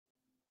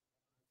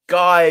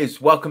Guys,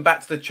 welcome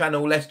back to the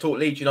channel. Let's talk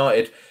Leeds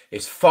United.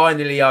 It's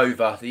finally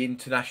over. The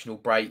international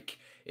break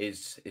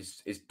is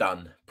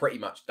done, pretty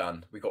much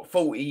done. We've got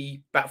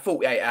about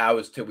 48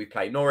 hours till we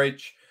play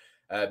Norwich.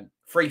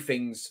 Three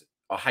things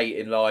I hate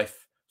in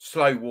life: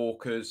 slow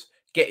walkers,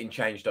 getting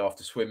changed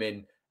after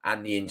swimming,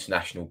 and the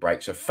international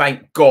break. So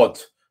thank God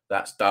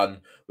that's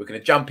done. We're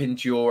going to jump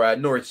into your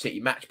Norwich City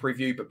match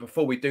preview, but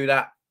before we do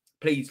that,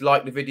 please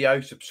like the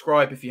video,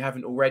 subscribe if you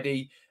haven't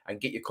already, and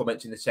get your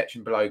comments in the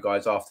section below,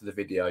 guys, after the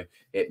video.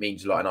 It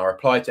means a lot, and I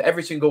reply to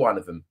every single one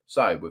of them.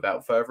 So,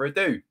 without further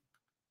ado,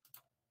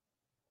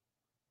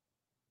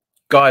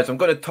 guys, I'm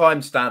going to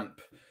timestamp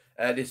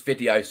this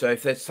video. So,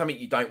 if there's something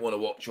you don't want to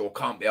watch or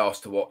can't be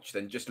asked to watch,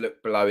 then just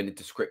look below in the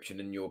description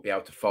and you'll be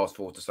able to fast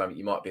forward to something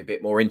you might be a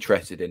bit more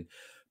interested in.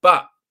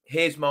 But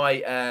here's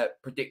my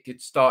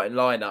predicted starting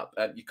lineup.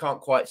 You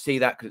can't quite see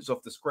that because it's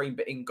off the screen,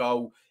 but in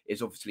goal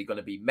is obviously going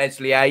to be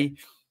Meslier.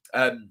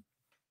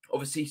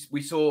 Obviously,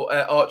 we saw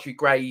Archie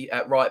Gray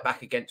at right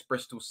back against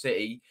Bristol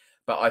City,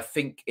 but I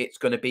think it's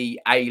going to be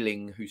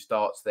Ayling who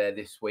starts there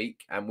this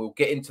week, and we'll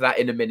get into that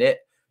in a minute.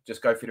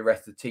 Just go through the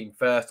rest of the team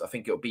first. I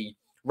think it'll be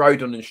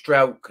Rodon and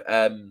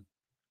Strelk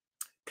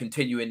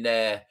continuing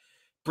their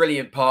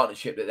brilliant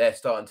partnership that they're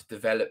starting to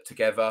develop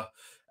together,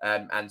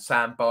 and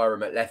Sam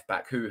Byram at left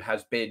back, who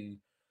has been,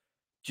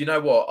 do you know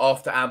what,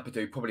 after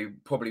Ampadu,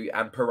 probably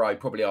and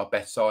Perot, probably our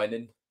best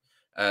signing.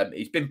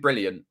 He's been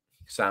brilliant,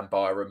 Sam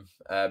Byram.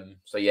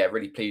 So yeah,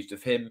 really pleased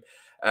with him.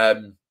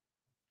 In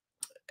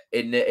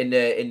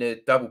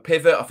the double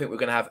pivot, I think we're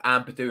going to have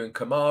Ampadu and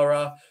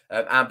Kamara.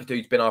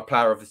 Ampadu's been our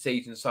player of the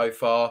season so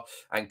far,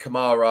 and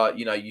Kamara,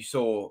 you know, you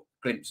saw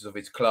glimpses of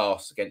his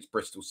class against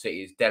Bristol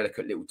City, his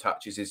delicate little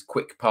touches, his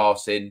quick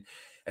passing,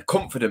 a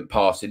confident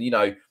passing. You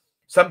know,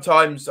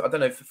 sometimes, I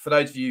don't know, for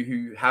those of you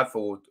who have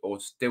or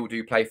still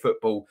do play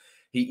football,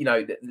 he, you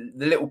know, the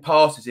little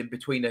passes in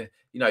between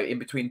in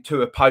between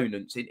two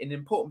opponents in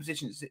important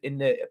positions,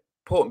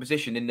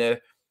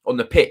 on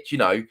the pitch, you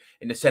know,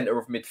 in the centre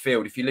of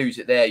midfield. If you lose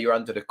it there, you're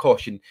under the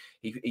cosh, and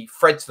he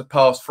threads the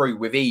pass through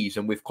with ease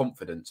and with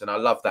confidence, and I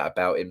love that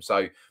about him.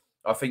 So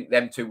I think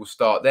them two will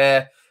start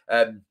there.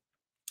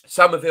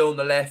 Somerville on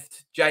the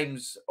left,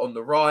 James on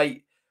the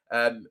right,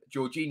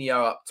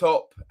 Jorginho up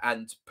top,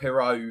 and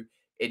Perot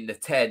in the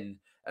 10.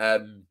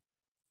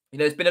 You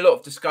know, there's been a lot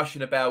of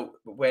discussion about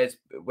where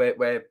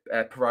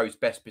Perot's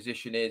best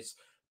position is,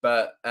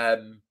 but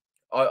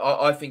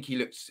I think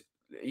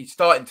he's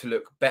starting to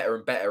look better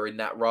and better in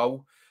that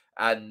role,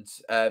 and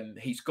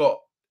he's got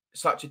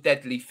such a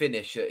deadly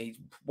finish. He's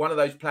one of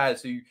those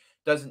players who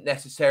doesn't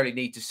necessarily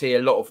need to see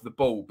a lot of the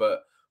ball,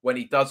 but when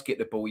he does get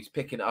the ball, he's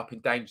picking it up in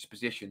dangerous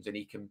positions, and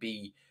he can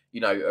be, you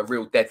know, a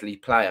real deadly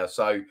player.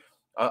 So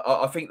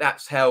I think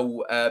that's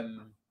how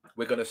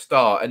we're going to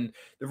start. And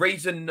the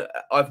reason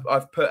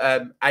I've put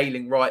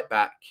Ayling right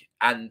back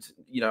and,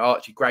 you know,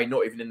 Archie Gray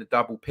not even in the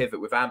double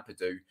pivot with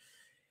Ampadu,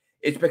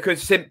 it's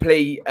because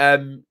simply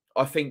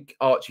I think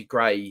Archie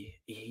Gray,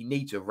 he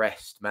needs a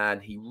rest,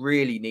 man. He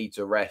really needs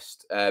a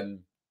rest.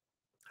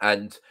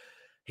 And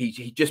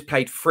he just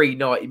played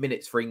 90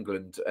 minutes for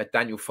England.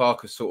 Daniel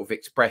Farkas sort of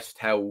expressed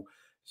how,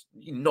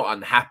 not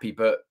unhappy,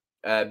 but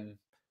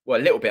well,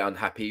 a little bit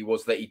unhappy he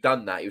was that he'd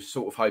done that. He was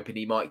sort of hoping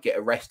he might get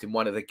a rest in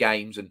one of the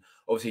games. And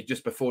obviously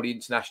just before the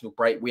international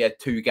break, we had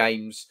 2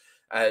 games.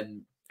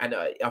 And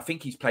I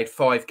think he's played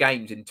 5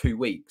 games in 2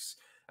 weeks.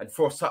 And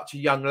for such a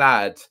young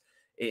lad,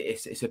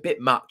 it's a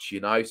bit much, you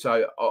know.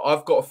 So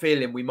I've got a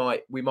feeling we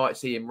might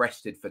see him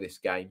rested for this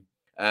game.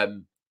 I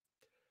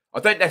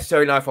don't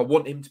necessarily know if I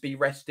want him to be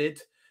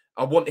rested.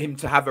 I want him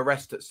to have a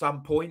rest at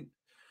some point.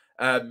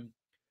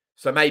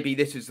 So maybe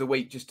this is the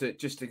week just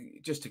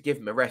to give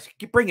him a rest.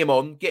 Bring him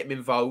on, get him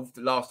involved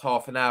the last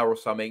half an hour or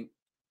something.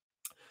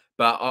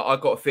 But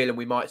I've got a feeling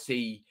we might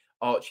see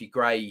Archie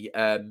Gray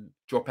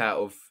drop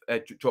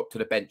to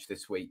the bench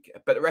this week.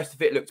 But the rest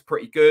of it looks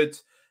pretty good.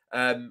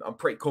 I'm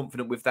pretty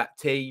confident with that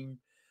team.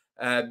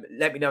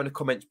 Let me know in the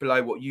comments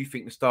below what you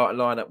think the starting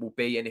lineup will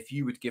be, and if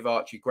you would give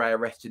Archie Gray a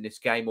rest in this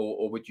game,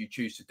 or would you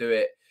choose to do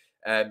it?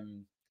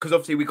 Because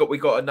obviously we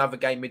got another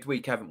game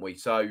midweek, haven't we?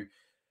 So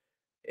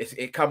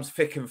it comes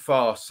thick and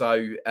fast.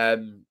 So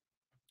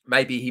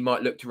maybe he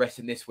might look to rest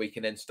in this week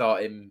and then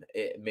start him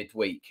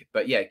midweek.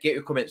 But yeah, get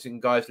your comments in,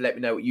 guys. Let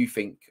me know what you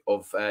think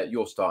of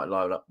your starting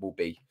lineup will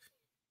be.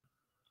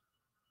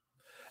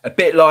 A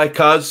bit like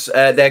us,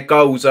 their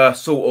goals are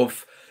sort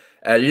of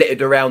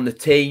littered around the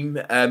team.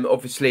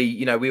 Obviously,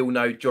 you know, we all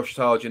know Josh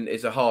Sargent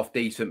is a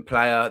half-decent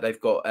player.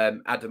 They've got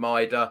Adam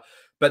Ida.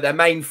 But their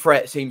main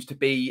threat seems to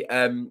be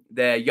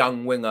their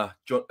young winger,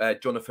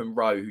 Jonathan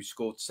Rowe, who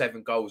scored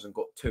 7 goals and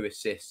got 2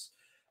 assists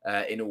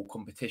in all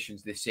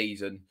competitions this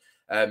season.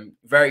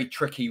 Very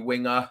tricky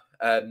winger,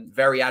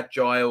 very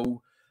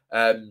agile,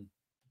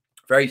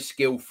 very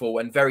skillful,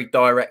 and very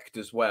direct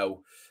as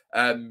well.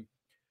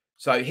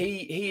 So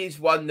he is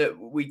one that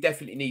we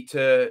definitely need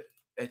to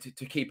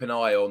keep an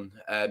eye on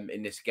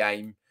in this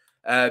game.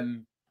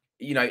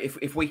 You know,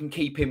 if we can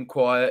keep him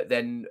quiet,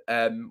 then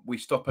we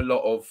stop a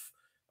lot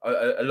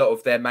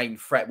of their main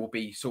threat will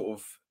be sort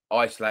of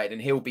isolated,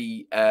 and he'll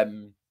be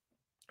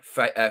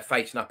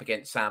facing up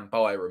against Sam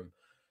Byram.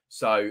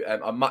 So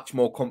I'm much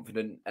more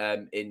confident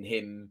in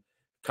him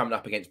coming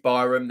up against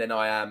Byram than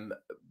I am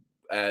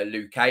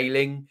Luke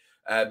Ayling.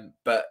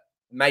 But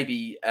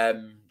maybe,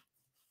 Ayling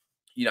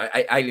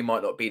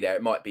might not be there.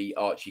 It might be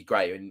Archie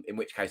Gray, in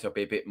which case I'll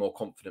be a bit more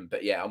confident.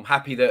 But yeah, I'm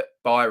happy that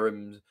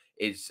Byram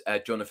is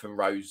Jonathan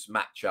Rowe's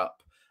matchup.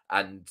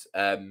 And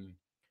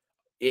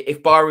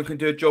if Byram can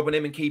do a job on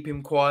him and keep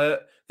him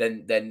quiet,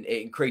 then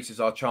it increases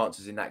our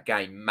chances in that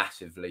game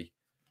massively.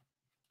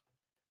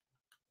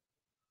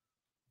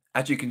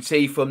 As you can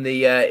see from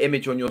the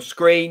image on your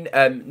screen,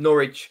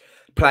 Norwich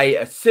play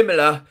a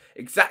similar,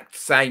 exact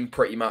same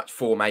pretty much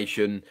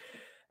formation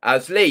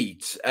as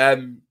Leeds.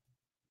 The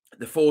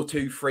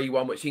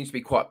 4-2-3-1, which seems to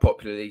be quite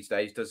popular these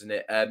days, doesn't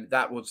it?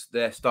 That was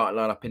their starting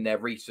lineup in their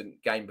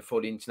recent game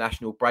before the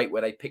international break,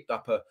 where they picked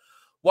up a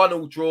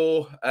 1-1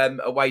 draw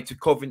away to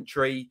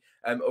Coventry.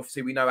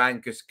 Obviously, we know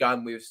Angus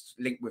Gunn. We was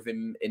linked with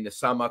him in the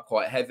summer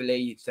quite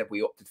heavily. Instead,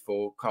 we opted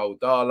for Cole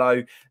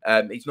Darlow.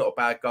 He's not a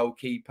bad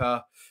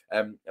goalkeeper.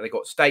 And they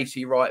got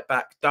Stacey right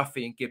back,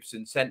 Duffy and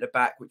Gibson centre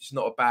back, which is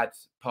not a bad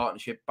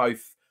partnership.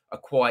 Both are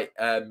quite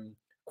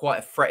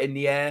a threat in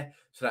the air,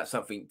 so that's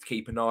something to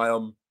keep an eye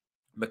on.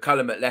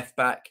 McCullum at left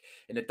back.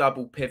 In a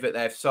double pivot,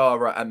 they have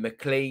Sarah and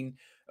McLean.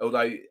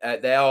 Although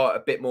they are a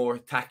bit more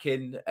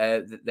attacking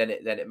than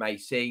it may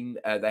seem.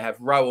 They have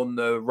Rowe on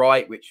the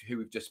right, who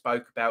we've just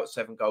spoke about,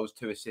 7 goals,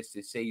 2 assists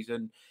this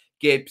season.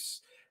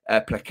 Gibbs,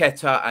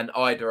 Plaqueta and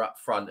Ida up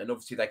front. And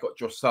obviously they got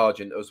Josh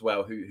Sargent as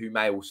well, who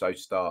may also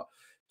start.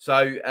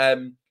 So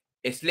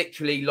it's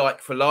literally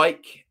like for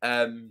like.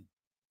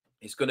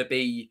 It's going to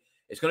be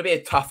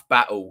a tough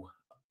battle,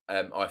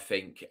 I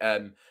think.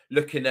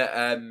 Looking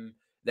at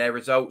their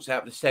results,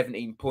 out of the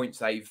 17 points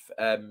they've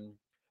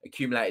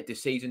accumulated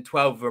this season,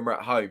 12 of them are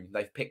at home.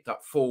 They've picked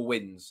up 4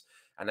 wins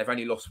and they've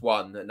only lost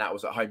 1, and that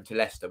was at home to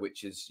Leicester,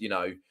 which is,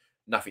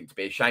 nothing to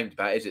be ashamed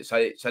about, is it?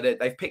 So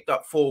they've picked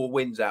up 4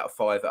 wins out of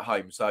 5 at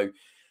home. So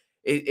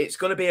it's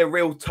going to be a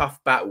real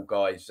tough battle,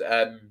 guys.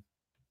 I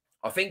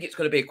think it's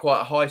going to be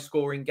quite a high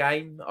scoring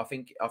game. I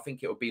think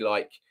it'll be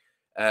like,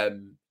 I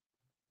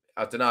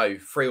don't know,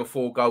 3 or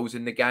 4 goals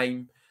in the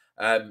game.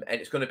 And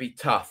it's going to be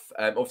tough.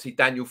 Obviously,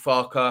 Daniel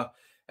Farker,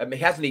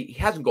 he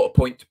hasn't got a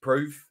point to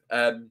prove.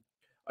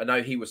 I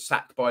know he was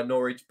sacked by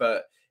Norwich,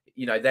 but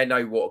they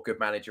know what a good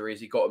manager is.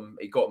 He got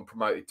them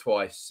promoted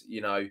twice.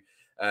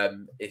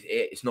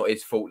 It's not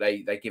his fault.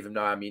 They give him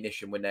no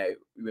ammunition when they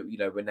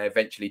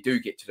eventually do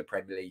get to the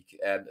Premier League.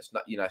 It's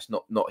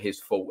not his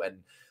fault. And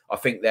I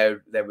think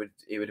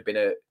it would have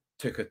been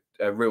took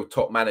a real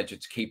top manager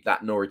to keep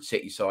that Norwich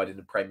City side in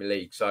the Premier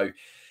League. So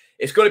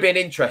it's going to be an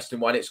interesting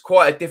one. It's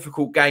quite a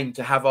difficult game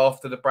to have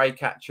after the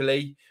break,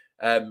 actually.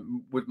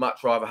 Would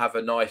much rather have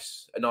a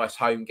nice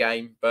home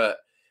game, but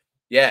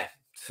yeah,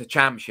 it's a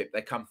championship.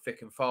 They come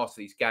thick and fast,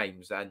 these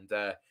games, and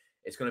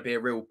it's going to be a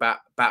real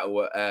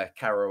battle at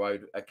Carrow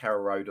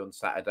Road on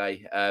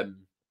Saturday.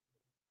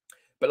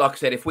 But like I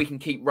said, if we can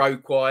keep Rowe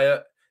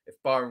quiet, if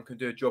Byram can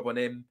do a job on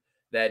him,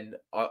 then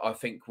I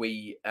think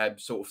we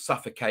sort of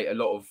suffocate a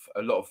lot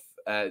of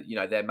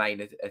their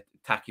main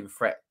attacking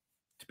threat,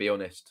 to be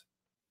honest.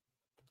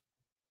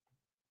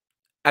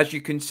 As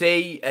you can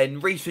see, in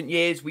recent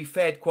years, we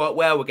fared quite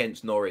well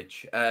against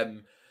Norwich.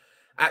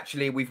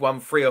 Actually, we've won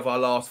 3 of our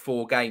last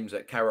 4 games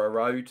at Carrow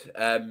Road.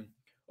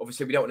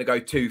 Obviously, we don't want to go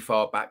too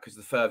far back, because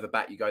the further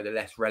back you go, the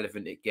less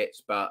relevant it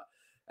gets. But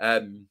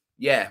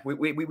yeah,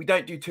 we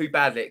don't do too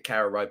badly at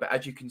Carrow Road. But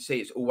as you can see,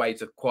 it's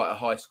always quite a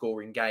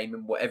high-scoring game.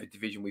 And whatever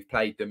division we've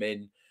played them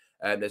in,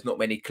 there's not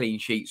many clean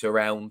sheets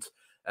around.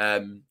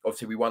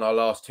 Obviously, we won our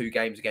last 2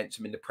 games against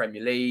them in the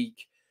Premier League.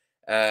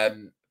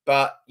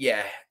 But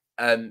yeah,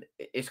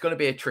 it's going to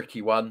be a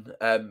tricky one.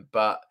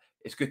 But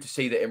it's good to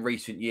see that in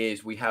recent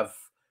years we have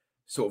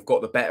sort of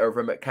got the better of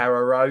them at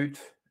Carrow Road.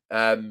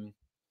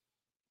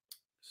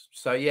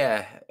 So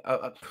yeah,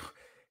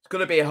 it's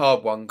going to be a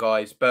hard one,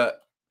 guys.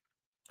 But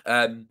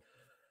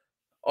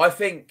I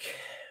think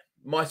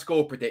my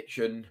score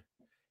prediction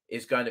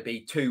is going to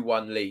be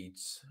 2-1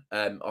 Leeds.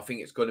 I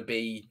think it's going to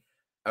be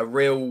a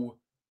real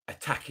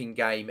attacking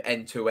game,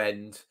 end to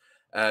end.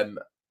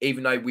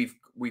 Even though we've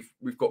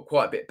got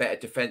quite a bit better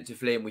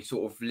defensively, and we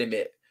sort of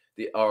limit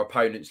our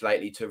opponents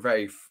lately to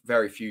very,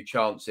 very few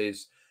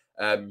chances.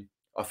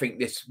 I think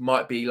this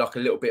might be like a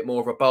little bit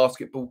more of a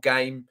basketball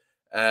game,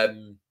 but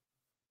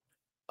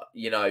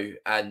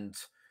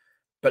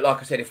like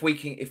I said, if we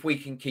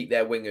can keep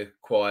their winger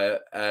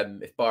quiet,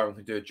 if Byram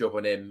can do a job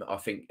on him, I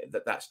think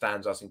that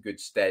stands us in good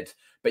stead.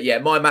 But yeah,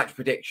 my match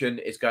prediction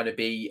is going to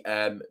be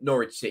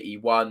Norwich City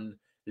 1,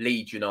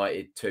 Leeds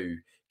United 2.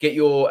 Get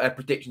your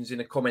predictions in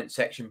the comment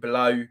section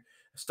below.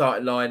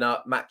 Starting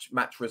lineup,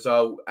 match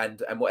result,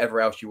 and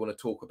whatever else you want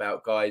to talk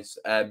about, guys.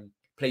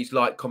 Please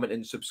like, comment,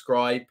 and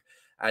subscribe.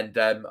 And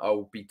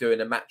I'll be doing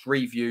a match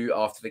review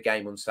after the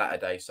game on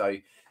Saturday. So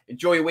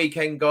enjoy your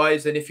weekend,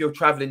 guys. And if you're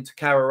travelling to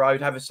Carrow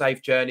Road, have a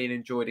safe journey and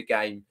enjoy the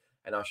game.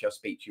 And I shall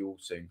speak to you all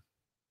soon.